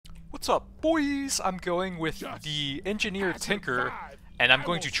What's up, boys? I'm going with the Engineer Tinker, and I'm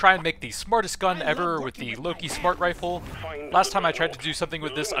going to try and make the smartest gun ever with the Loki Smart Rifle. Last time I tried to do something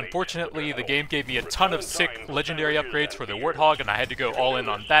with this, unfortunately the game gave me a ton of sick legendary upgrades for the Warthog, and I had to go all in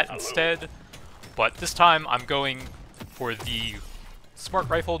on that instead. But this time I'm going for the Smart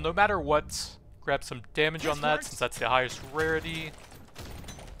Rifle no matter what. Grab some damage on that since that's the highest rarity.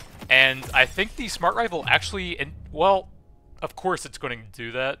 And I think the Smart Rifle actually, well, of course it's going to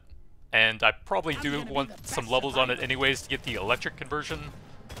do that. And I probably do want some levels on it anyways to get the electric conversion.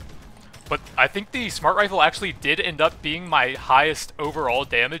 But I think the Smart Rifle actually did end up being my highest overall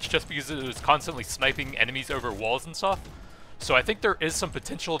damage just because it was constantly sniping enemies over walls and stuff. So I think there is some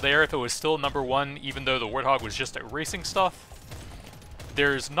potential there if it was still #1, even though the Warthog was just erasing stuff.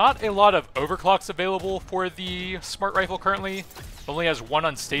 There's not a lot of overclocks available for the Smart Rifle currently. It only has 1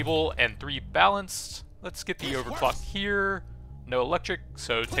 unstable and 3 balanced. Let's get the overclock here. No electric,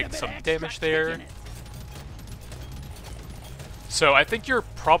 so take some damage there. So I think you're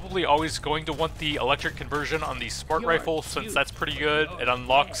probably always going to want the electric conversion on the Smart Rifle since that's pretty good. It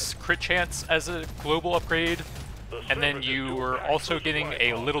unlocks crit chance as a global upgrade. And then you are also getting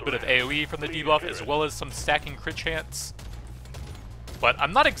a little bit of AoE from the debuff as well as some stacking crit chance. But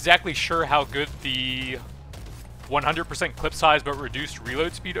I'm not exactly sure how good the 100% clip size but reduced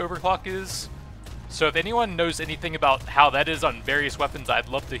reload speed overclock is. So if anyone knows anything about how that is on various weapons, I'd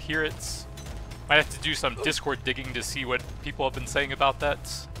love to hear it. Might have to do some Discord digging to see what people have been saying about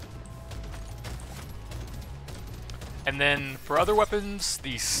that. And then for other weapons,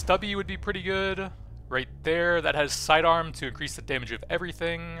 the stubby would be pretty good. Right there, that has sidearm to increase the damage of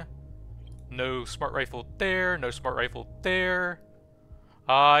everything. No Smart Rifle there, no Smart Rifle there.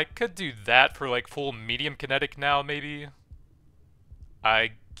 I could do that for like full medium kinetic now, maybe.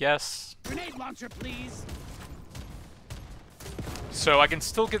 I guess. Grenade launcher, please. So I can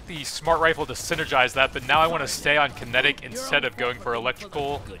still get the Smart Rifle to synergize that, but now I want to stay on kinetic instead of going for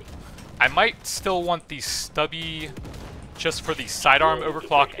electrical. I might still want the stubby just for the sidearm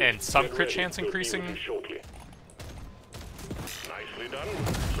overclock and some crit chance increasing. Nicely done.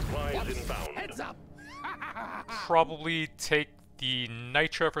 Supplies inbound. Heads up. Probably take the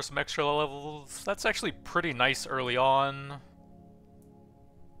Nitro for some extra levels. That's actually pretty nice early on.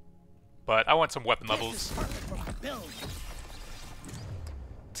 But I want some weapon levels.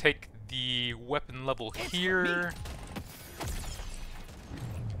 Take the weapon level here.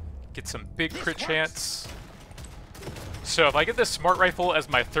 Get some big crit chance. So if I get this Smart Rifle as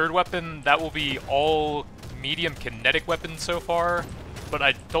my third weapon, that will be all medium kinetic weapons so far. But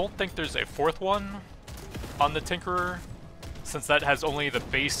I don't think there's a fourth one on the Tinkerer, since that has only the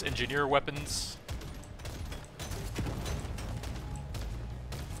base engineer weapons.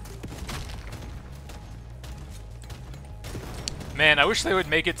 Man, I wish they would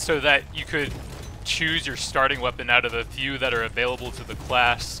make it so that you could choose your starting weapon out of the few that are available to the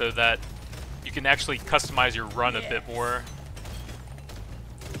class so that you can actually customize your run a bit more.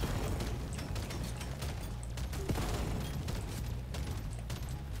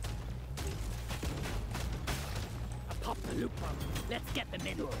 Pop the loop pump. Let's get the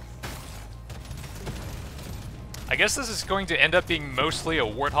middle. I guess this is going to end up being mostly a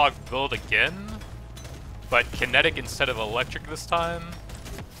Warthog build again, but kinetic instead of electric this time.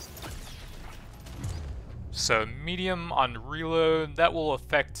 So medium on reload, that will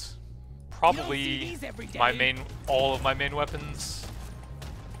affect probably all of my main weapons.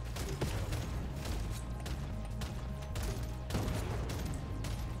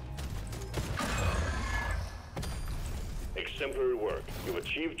 Exemplary work. You've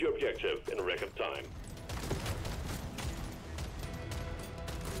achieved your objective in a record time.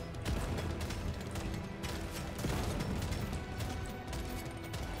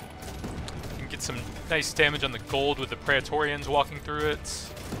 Get some nice damage on the gold with the Praetorians walking through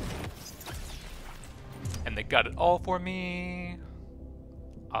it. And they got it all for me.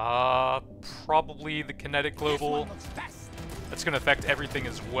 Probably the kinetic global. That's going to affect everything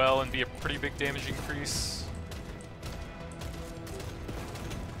as well and be a pretty big damage increase.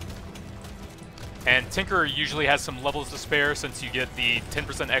 And Tinker usually has some levels to spare since you get the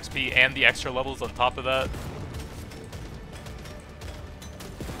 10% XP and the extra levels on top of that.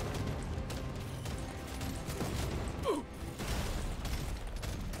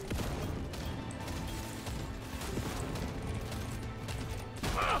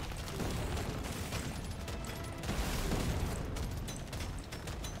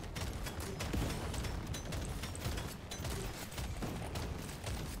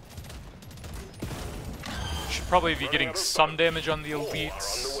 Probably be getting some damage on the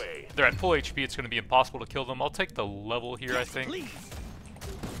elites. They're at full HP, it's going to be impossible to kill them. I'll take the level here, I think.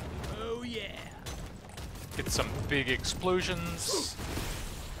 Get some big explosions.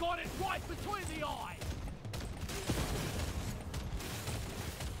 Got it right between the eyes.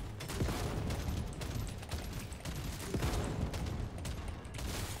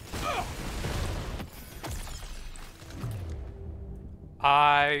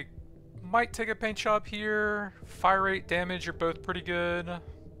 I might take a paint job here. Fire rate, damage are both pretty good.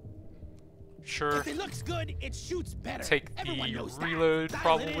 Sure. If it looks good, it shoots better. Take Everyone the knows that. reload,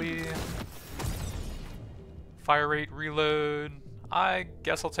 Dial it in. probably. Fire rate, reload. I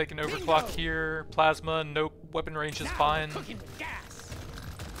guess I'll take an overclock here. Plasma, nope. Weapon range is Now fine. we're cooking with gas.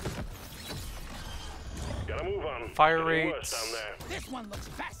 Gotta move on. Fire Getting worse rates. down there. This one looks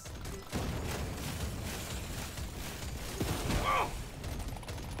fast.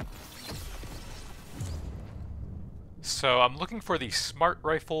 So I'm looking for the smart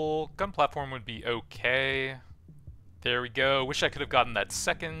rifle. Gun platform would be okay. There we go. Wish I could have gotten that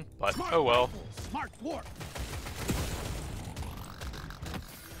second, but Smart oh well. rifle, smart dwarf.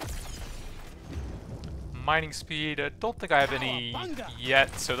 Mining speed, I don't think I have any Cowabunga.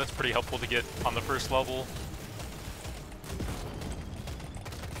 yet, so that's pretty helpful to get on the first level.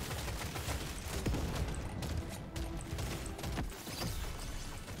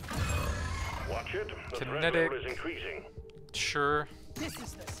 Watch it. The threat Kinetic. level is increasing. Sure. This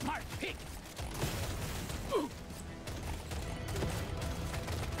is the smart pig.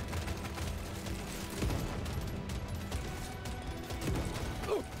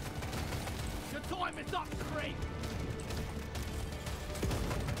 The time is up, Craig.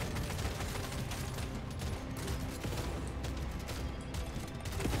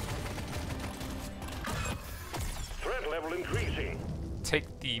 Threat level increasing.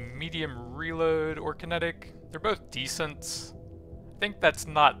 Take the medium reload or kinetic. They're both decent. I think that's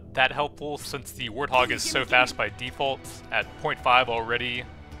not that helpful since the Warthog is so fast by default at 0.5 already.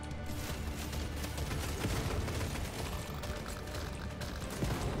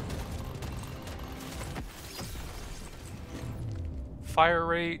 Fire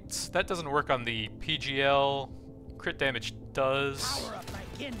rate, that doesn't work on the PGL. Crit damage does. Power of my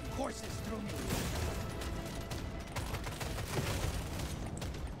kin courses through me.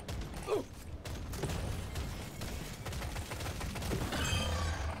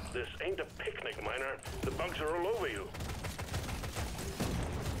 This ain't a picnic, Miner. The bugs are all over you.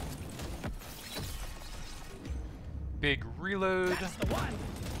 Big reload. That's the one.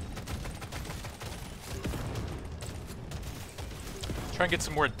 Try and get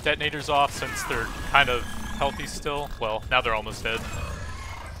some more detonators off since they're kind of healthy still. Well, now they're almost dead.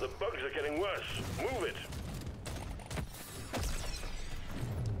 The bugs are getting worse. Move it.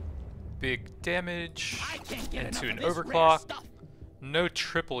 Big damage I can't get into an enough of this rare overclock. stuff. No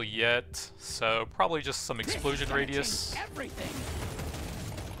triple yet, so probably just some This is explosion gonna radius. change everything.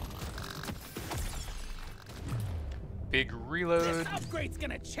 Big This reload. upgrade's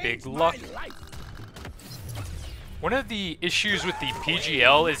gonna change Big my luck. life. One of the issues with the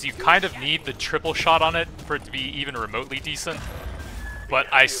PGL is you kind of need the triple shot on it for it to be even remotely decent. But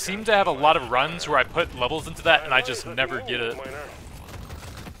I seem to have a lot of runs where I put levels into that and I just never get it. Miner.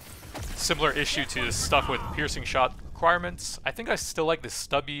 Similar issue to stuff with piercing shot requirements. I think I still like the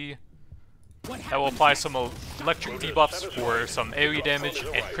stubby. That will apply some electric debuffs for some AoE damage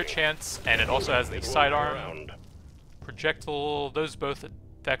and crit chance, and it also has the sidearm. Projectile, those both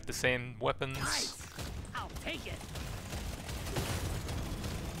affect the same weapons. Nice. I'll take it.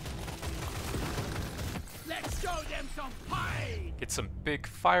 Let's show them some pie. Get some big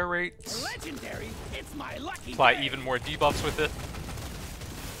fire rates. Legendary. It's my lucky Apply day. even more debuffs with it.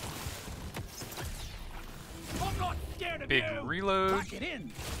 I'm not scared of Big you. reload. Lock it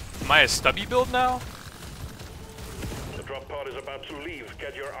in. Am I a stubby build now? The drop pod is about to leave.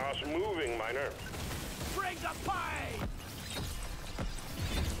 Get your ass moving, Miner. Bring the pie.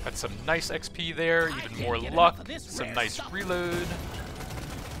 Got some nice XP there, even can't more get luck, enough of this some rare nice stuff. reload.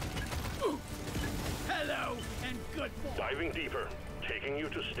 Hello and good boy. Diving deeper. Taking you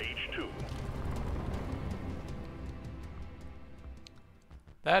to stage 2.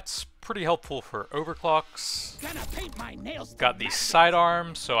 That's pretty helpful for overclocks. Gonna paint my nails. Got the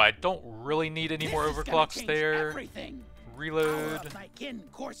sidearm, so I don't really need any more overclocks there. Everything. Power Reload. of my kin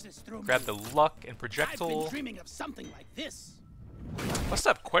courses through Grab me. the luck and I've been projectile. dreaming of something like this. Must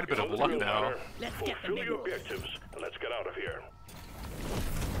have quite a bit of On the luck drill, now. Miner. Let's get the Fulfill big your one. objectives, and let's get out of here.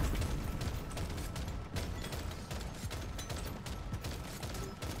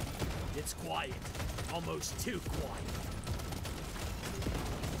 It's quiet. Almost too quiet.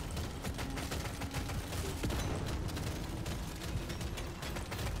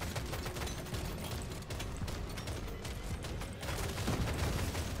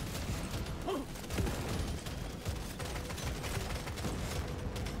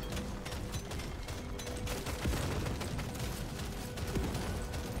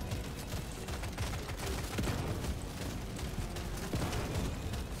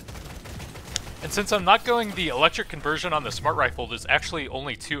 And since I'm not going the electric conversion on the smart rifle, there's actually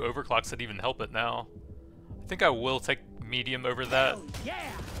only 2 overclocks that even help it now. I think I will take medium over that. Oh,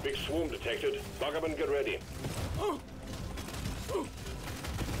 yeah. Big swarm detected. Lock up and get ready.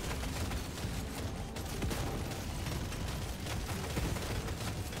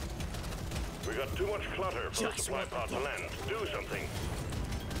 We got too much clutter for the supply pod to land. Do something.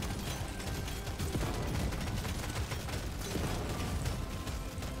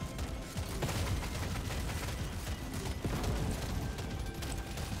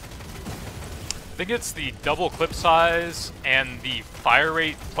 I think it's the double clip size and the fire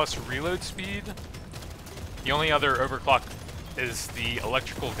rate plus reload speed. The only other overclock is the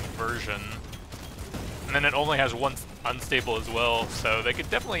electrical conversion. And then it only has 1 unstable as well, so they could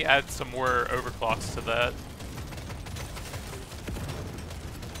definitely add some more overclocks to that.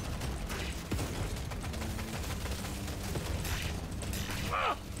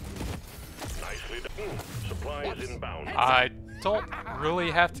 Nicely done. Supplies inbound. I don't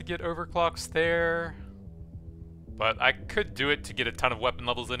really have to get overclocks there, but I could do it to get a ton of weapon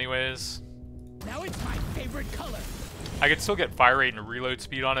levels anyways. Now it's my favorite color. I could still get fire rate and reload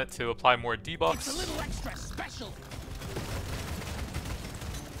speed on it to apply more It's a debuffs. little extra special.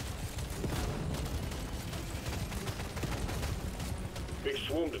 Big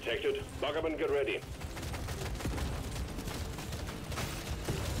swarm detected. Lock up and get ready.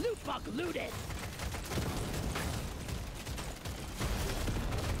 Loot bug looted.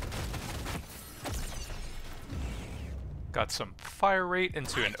 Got some fire rate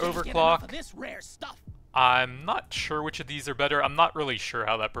into an I can't get enough overclock. of this rare stuff. I'm not sure which of these are better. I'm not really sure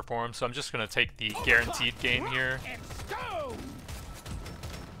how that performs, so I'm just going to take the guaranteed gain here. And stone.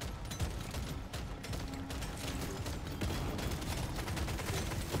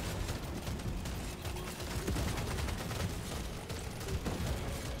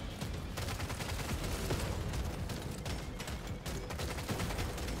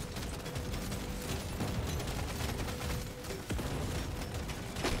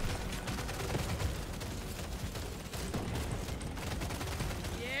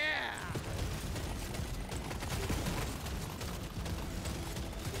 Yeah.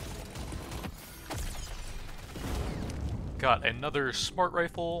 Got another smart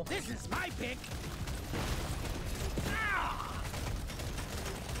rifle. This is my pick. Ah.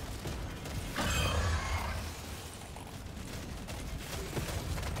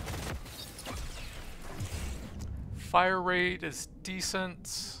 Fire rate is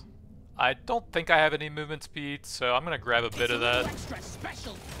decent. I don't think I have any movement speed, so I'm going to grab a bit It's a of little that extra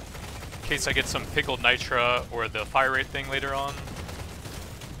special. in case I get some pickled nitra or the fire rate thing later on.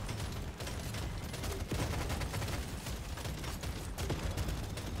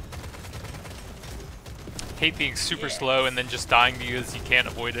 Hate being super slow and then just dying because you can't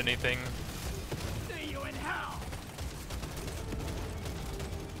avoid anything. See you in hell.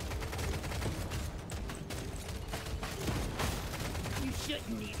 You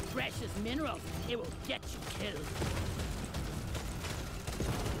shouldn't eat precious minerals. It will get you killed.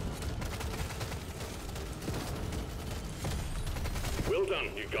 Well done.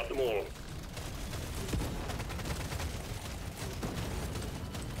 You got them all.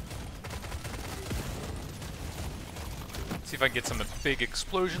 See if I can get some big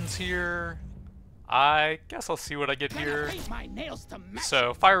explosions here. I guess I'll see what I get Gotta here. paint my nails to match.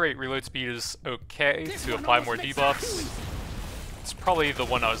 So fire rate reload speed is okay This to one apply almost more makes debuffs. sense. It's probably the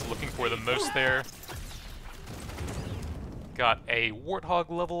one I was looking for the most there. Got a warthog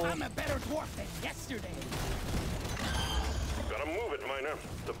level. I'm a better dwarf than yesterday. Gotta move it, Miner.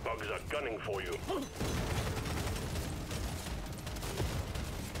 The bugs are gunning for you.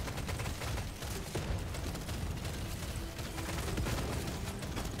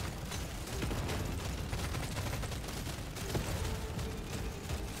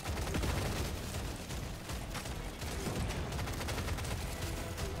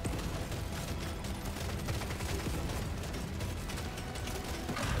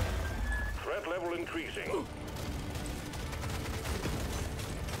 Threat level increasing.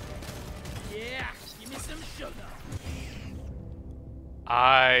 Yeah, give me some sugar.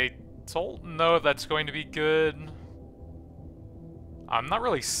 I don't know if that's going to be good. I'm not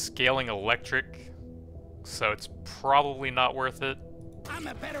really scaling electric, so it's probably not worth it. I'm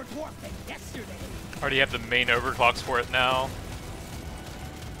a better dwarf than yesterday. Already have the main overclocks for it now.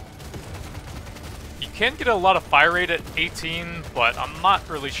 You can get a lot of fire rate at 18, but I'm not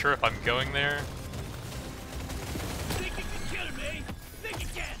really sure if I'm going there. Think you can kill me?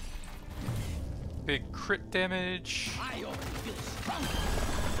 Think again. Big crit damage. I already feel stronger.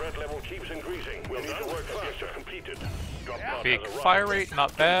 Threat level keeps increasing. We'll need to work faster. Completed. Drop pod Big has arrived. fire rate,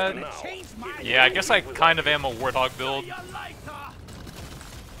 not bad. Yeah, I guess I kind of am a Warthog build.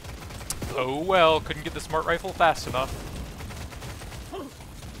 Oh well, couldn't get the smart rifle fast enough.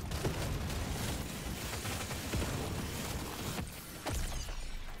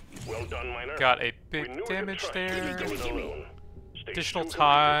 Well done, miner. Got a We big knew we could damage trust there. you. Go it alone. Stage Additional 2 completed.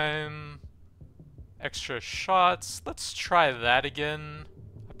 time. Extra shots. Let's try that again.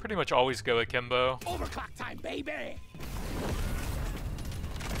 I pretty much always go akimbo. Overclock time, baby!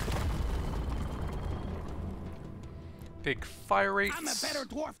 Big fire rates. I'm a better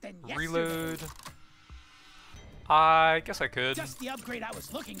dwarf than yesterday. Reload. I guess I could. Just the upgrade I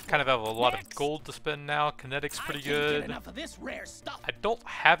was looking for. Kind of have a lot of Next. gold to spend now. Kinetic's pretty I can't get good. enough of this rare stuff. I don't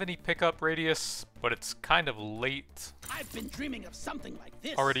have any pickup radius, but it's kind of late. I've been dreaming of something like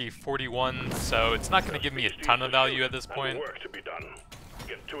this. Already 41, so it's not going to give me a ton of value at this point. And work to be done.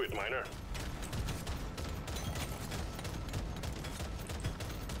 Get to it, miner.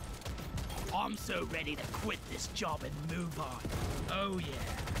 I'm so ready to quit this job and move on. Oh yeah.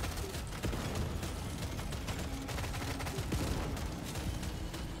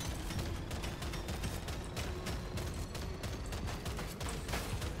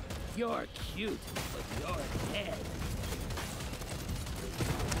 You're cute, but you're dead.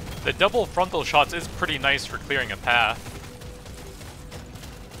 The double frontal shots is pretty nice for clearing a path.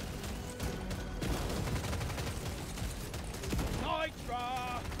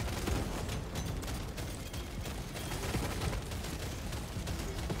 Nitra!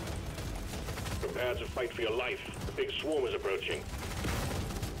 Prepare to fight for your life. The big swarm is approaching.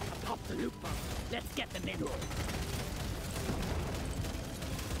 Pop the loop bomb. Let's get them in.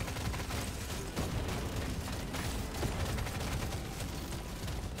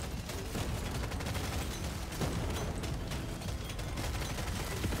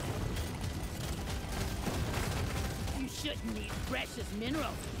 You shouldn't need precious minerals.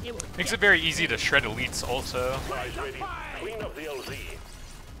 It will Makes get it very easy to shred elites also. Guys ready? Clean up the LZ.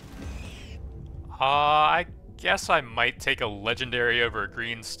 I guess I might take a legendary over a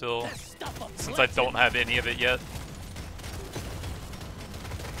green still, the stuff of since I don't blessing. have any of it yet.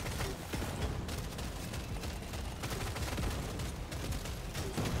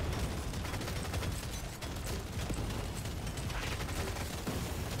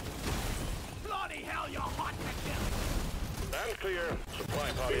 Bloody hell, you're hot to kill. Stand clear. Supply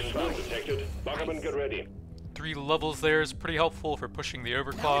pod inbound detected. Buckerman, get ready. 3 levels there is pretty helpful for pushing the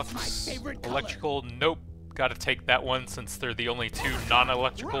overclocks. favorite color. Electrical, nope. Gotta take that one since they're the only 2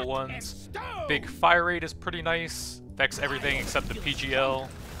 non-electrical Rock and ones. stone. Big fire rate is pretty nice. Affects everything except the PGL.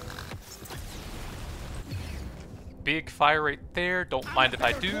 Big fire rate there, don't I'm mind a if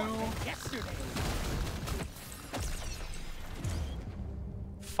I better do. dwarf than yesterday.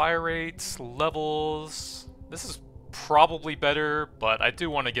 Fire rates, levels. This is probably better, but I do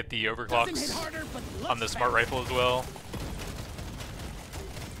want to get the Doesn't hit overclocks harder, but on the looks smart better. rifle as well.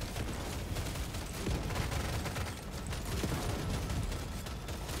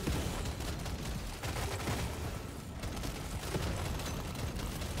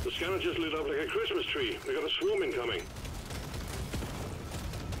 The scanner just lit up like a Christmas tree. We got a swarm incoming.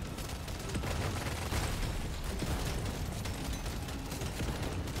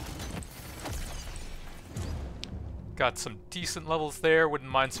 Got some decent levels there, wouldn't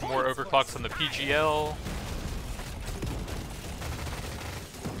mind some more overclocks on the PGL.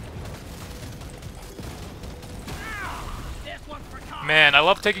 This one's for Tom. Man, I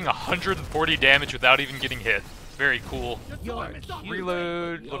love taking 140 damage without even getting hit. Very cool. You're cute,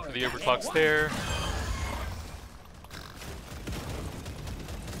 Reload, but look for the you're overclocks dead. there.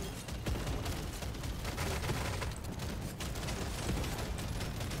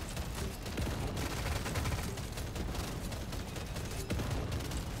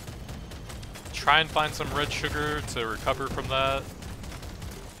 Try and find some red sugar to recover from that.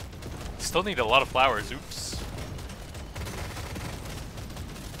 Still need a lot of flowers, oops.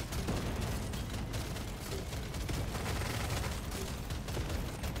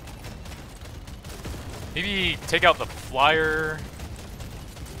 Maybe take out the flyer,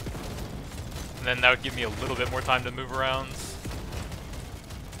 and then that would give me a little bit more time to move around.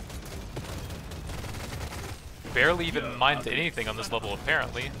 Barely even mind anything on this level,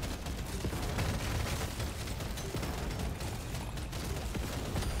 apparently.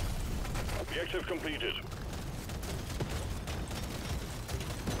 Objective completed.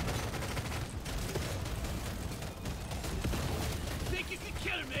 Think you can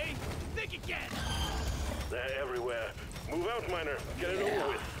kill me? Think again. They're everywhere. Move out, miner. Get it over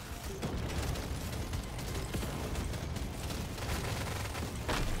with.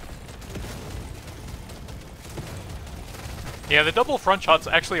 Yeah, the double front shots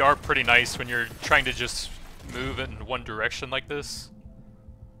actually are pretty nice when you're trying to just move in one direction like this.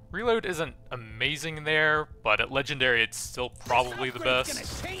 Reload isn't amazing there, but at Legendary it's still probably the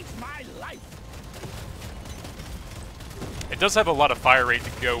best. It does have a lot of fire rate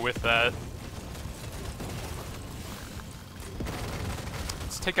to go with that.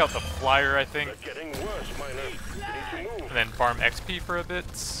 Let's take out the flyer, I think. And then farm XP for a bit.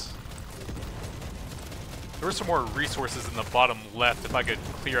 There were some more resources in the bottom left if I could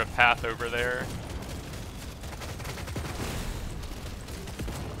clear a path over there.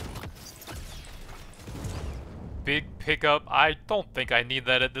 Big pickup. I don't think I need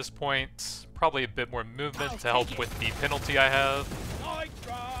that at this point. Probably a bit more movement to help with the penalty I have.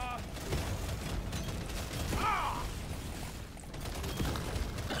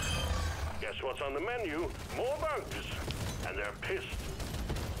 Guess what's on the menu? More bugs. And they're pissed.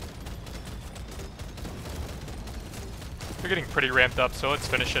 They're getting pretty ramped up, so let's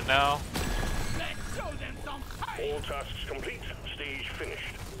finish it now. All tasks complete. Stage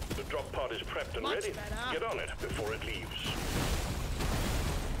finished. The drop pod is prepped and ready. Get on it before it leaves.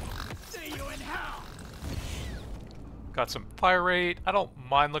 See you in hell. Got some fire rate. I don't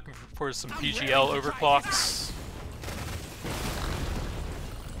mind looking for some PGL overclocks.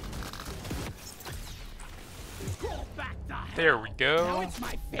 There we go.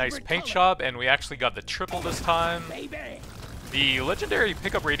 Nice paint job, and we actually got the triple this time. The legendary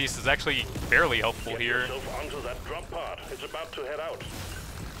pickup radius is actually fairly helpful here. Onto that drop pod. It's about to head out.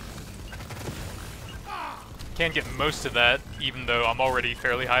 Can get most of that, even though I'm already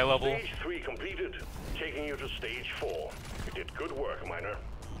fairly high level. Stage 3 completed. Taking you to stage 4. You did good work, Miner.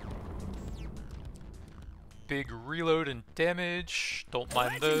 Big reload and damage. Don't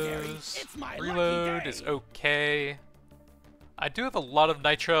mind those. Reload is okay. I do have a lot of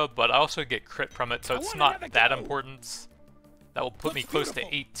nitra, but I also get crit from it, so it's not that important. That will put me close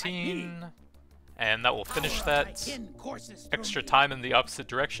to 18, and that will finish that. Extra time in the opposite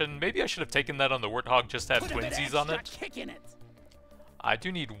direction. Maybe I should have taken that on the Warthog just to have twinsies on it. I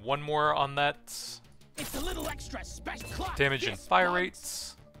do need one more on that. Damage and fire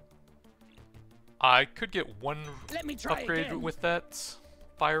rates. I could get one upgrade with that.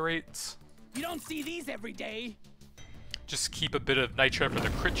 Fire rates. You don't see these every day. Just keep a bit of nitra for the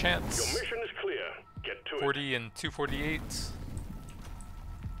crit chance. Your mission is clear. Get to 40 and 248.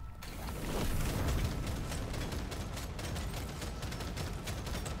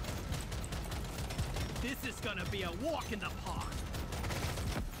 This is gonna be a walk in the park.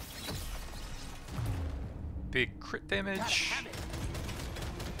 Big crit damage.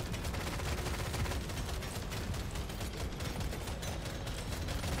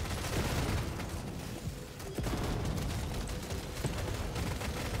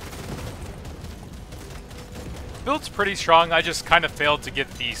 Build's pretty strong. I just kind of failed to get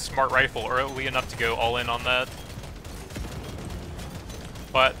the smart rifle early enough to go all in on that.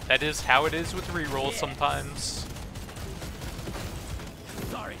 But that is how it is with rerolls sometimes.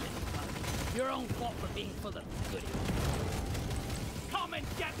 Sorry, your own fault for being full of goodies. Come and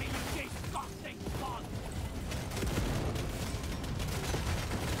get me, you disgusting bug!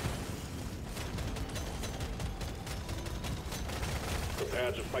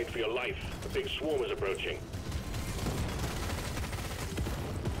 Prepare to fight for your life. A big swarm is approaching.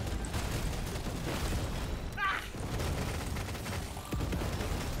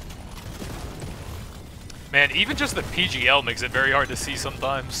 Man, even just the PGL makes it very hard to see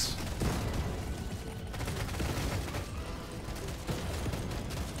sometimes.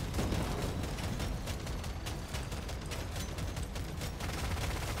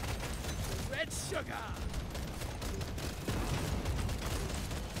 Red sugar!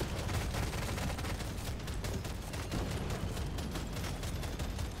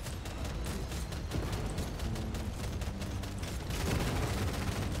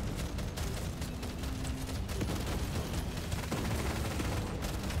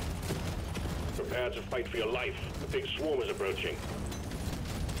 Prepare to fight for your life. A big swarm is approaching.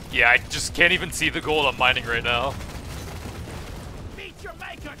 Yeah, I just can't even see the gold I'm mining right now. Meet your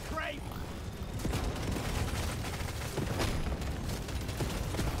maker, Crave!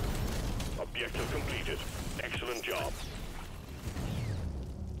 Objective completed. Excellent job.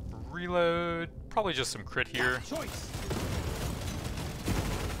 Reload. Probably just some crit here. Choice!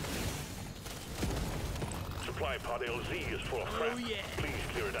 Supply pod LZ is full of crap. Oh, yeah. Please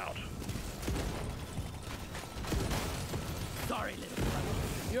clear it out. Sorry, little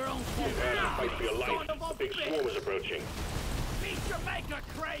brother. Your own fault. Prepare to fight for your life. A big swarm is approaching. Meet your maker,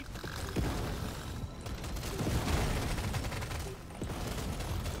 Crave!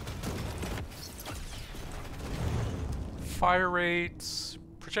 Fire rates,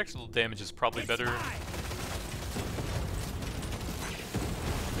 projectile damage is probably better.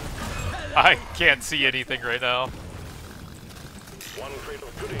 I can't see anything right now. One crate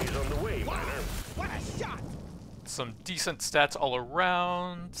of goodies on the way, miner. What a shot! Some decent stats all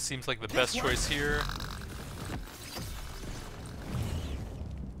around. Seems like the best choice here.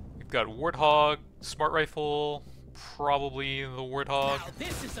 We've got Warthog, Smart Rifle, probably the Warthog. Now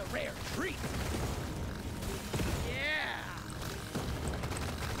this is a rare treat. Yeah.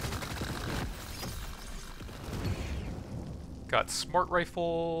 Got Smart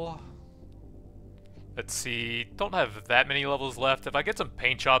Rifle. Let's see, don't have that many levels left. If I get some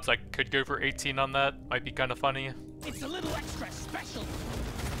paint jobs, I could go for 18 on that. Might be kind of funny. It's a little extra special.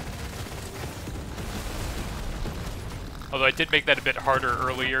 Although I did make that a bit harder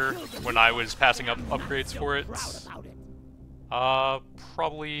earlier when I was passing up upgrades for it. Proud about it.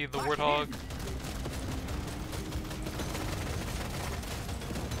 Probably the Warthog.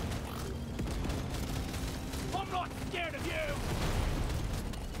 I'm not scared of you.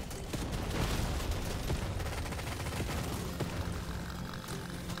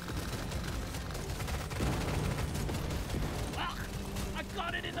 Ah, I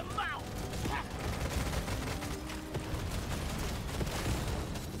got it in the mouth.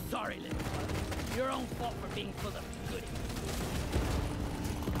 Sorry, little brother. Your own fault for being full of goodies.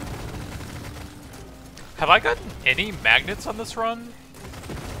 Have I gotten any magnets on this run?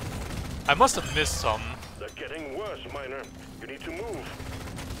 I must have missed some. They're getting worse, miner. You need to move.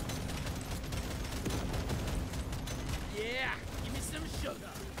 Yeah, give me some sugar.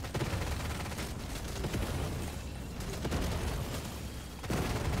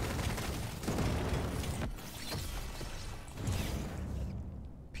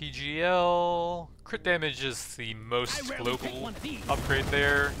 PGL. Crit damage is the most I rarely pick global one of these. upgrade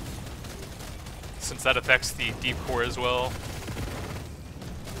there, since that affects the deep core as well.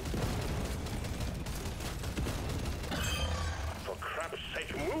 For crap's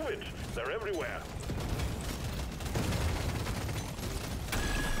sake, move it. They're everywhere.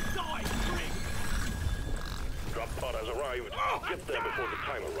 Die, Grig. Drop pod has arrived. Get there before the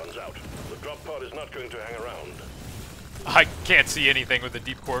timer runs out. The drop pod is not going to hang around. I can't see anything with the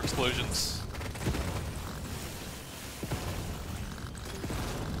deep core explosions.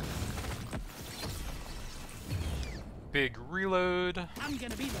 Big reload. I'm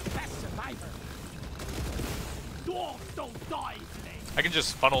gonna be the best survivor. Dwarves don't die today. I can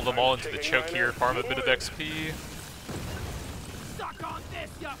just funnel them all into the choke here, farm a bit of XP. Suck on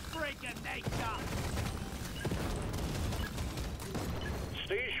this, you freaking nature.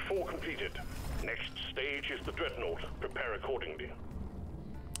 Stage 4 completed. Next stage is the Dreadnought. Prepare accordingly.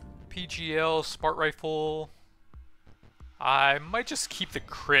 PGL, Smart Rifle. I might just keep the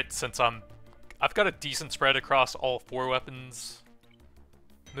crit since I've got a decent spread across all 4 weapons.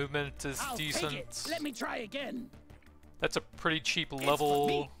 Movement is I'll decent. take it. Let me try again. That's a pretty cheap for level.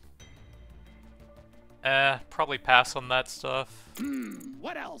 me. Probably pass on that stuff.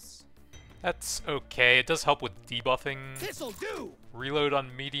 What else? That's okay. It does help with debuffing. This'll do. Reload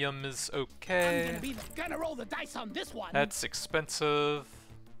on medium is I'm okay. gonna roll the dice on this one. That's expensive.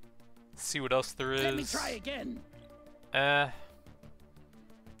 See what else there is. Let me try again. Kind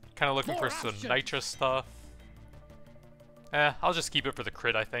of looking More for some options. nitrous stuff. I'll just keep it for the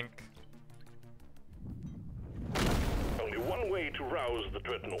crit, I think. Only one way to rouse the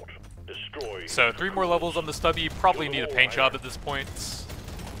Dreadnought. Destroy. So 3 more levels on the stubby. Probably need a paint job at this point.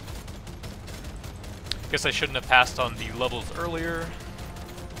 Guess I shouldn't have passed on the levels earlier.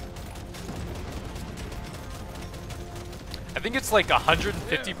 I think it's like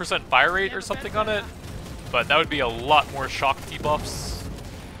 150% fire rate or something on it, but that would be a lot more shock debuffs,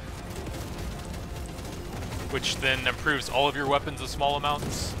 which then improves all of your weapons a small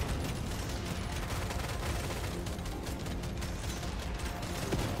amounts.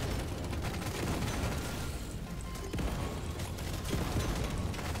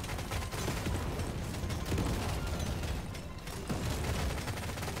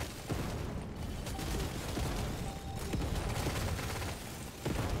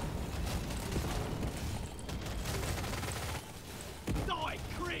 Die,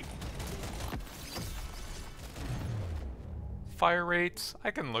 creep. Fire rates, I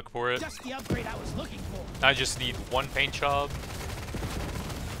can look for it. Just the upgrade I was looking for. I just need 1 paint job.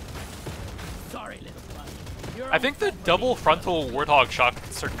 Sorry, little blood. Your I own think the fault for double being frontal Warthog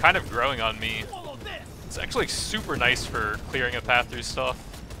shots are kind of growing on me. Follow this. It's actually super nice for clearing a path through stuff.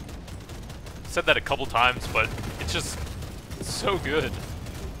 Said that a couple times, but it's just so good.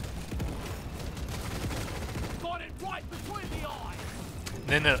 Got it right between the eyes.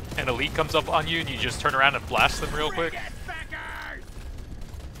 And then an elite comes up on you and you just turn around and blast them real quick. Get back.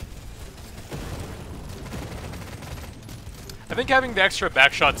 I think having the extra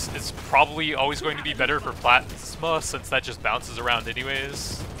backshots is probably always going to be better for plasma, since that just bounces around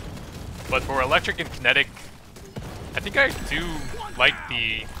anyways. But for electric and kinetic, I think I do like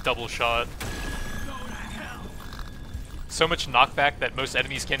the double shot. So much knockback that most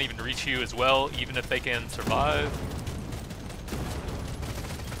enemies can't even reach you as well, even if they can survive.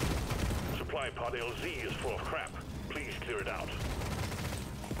 Supply pod LZ is full of crap. Please clear it out.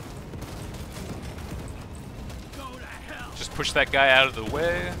 Just push that guy out of the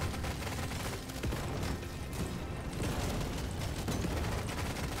way.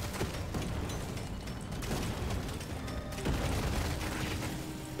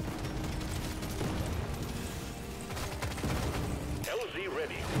 LZ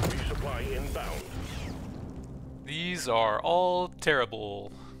ready. Resupply inbound. These are all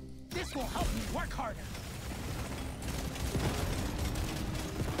terrible. This will help me work harder.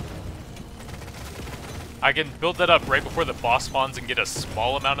 I can build that up right before the boss spawns and get a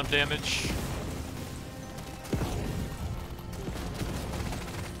small amount of damage.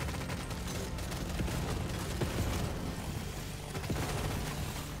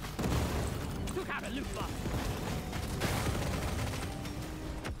 Took out a loot box.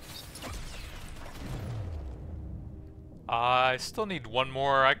 I still need one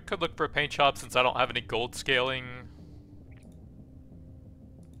more. I could look for a paint shop since I don't have any gold scaling.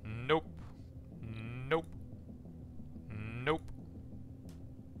 Nope. Nope. Nope.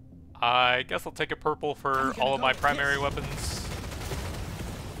 I guess I'll take a purple for all of my primary weapons.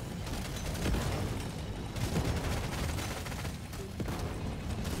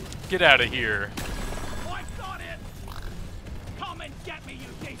 Get out of here. Oh, I got it! Come and get me, you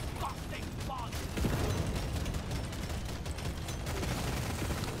disgusting bug!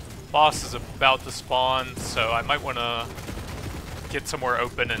 Boss is about to spawn, so I might want to get somewhere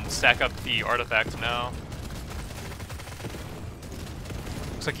open and stack up the artifacts now.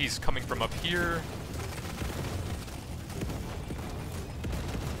 Looks like he's coming from up here.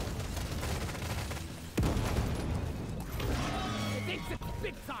 It thinks it's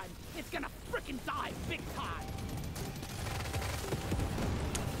big time. It's gonna frickin' die big time.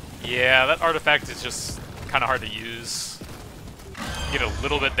 Yeah, that artifact is just kind of hard to use. Get a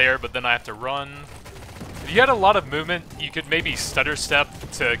little bit there, but then I have to run. If you had a lot of movement, you could maybe stutter step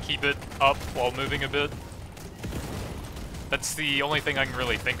to keep it up while moving a bit. That's the only thing I can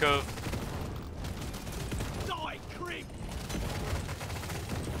really think of. Die, creep!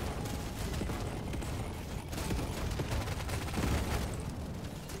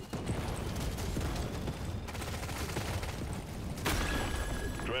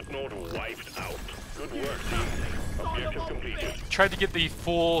 Dreadnought wiped out. Good work, team. Objective completed. Tried to get the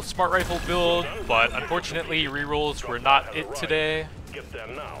full smart rifle build, but unfortunately rerolls were not it today. Get there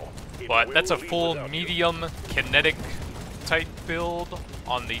now. But that's a full medium kinetic type build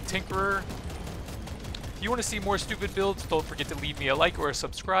on the Tinkerer. If you want to see more stupid builds, don't forget to leave me a like or a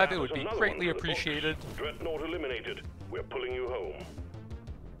subscribe. It would be greatly appreciated. Dreadnought eliminated. We're pulling you home.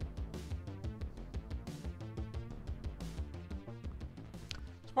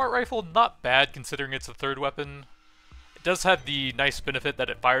 Smart rifle, not bad considering it's a third weapon. It does have the nice benefit that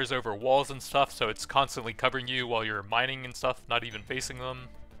it fires over walls and stuff, so it's constantly covering you while you're mining and stuff, not even facing them.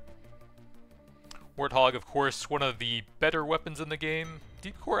 Warthog, of course, one of the better weapons in the game.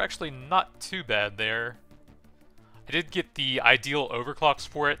 Deep core actually not too bad there. I did get the ideal overclocks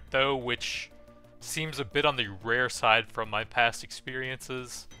for it though, which seems a bit on the rare side from my past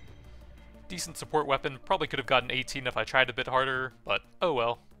experiences. Decent support weapon, probably could have gotten 18 if I tried a bit harder, but oh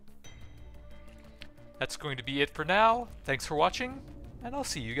well. That's going to be it for now. Thanks for watching, and I'll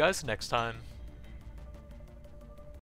see you guys next time.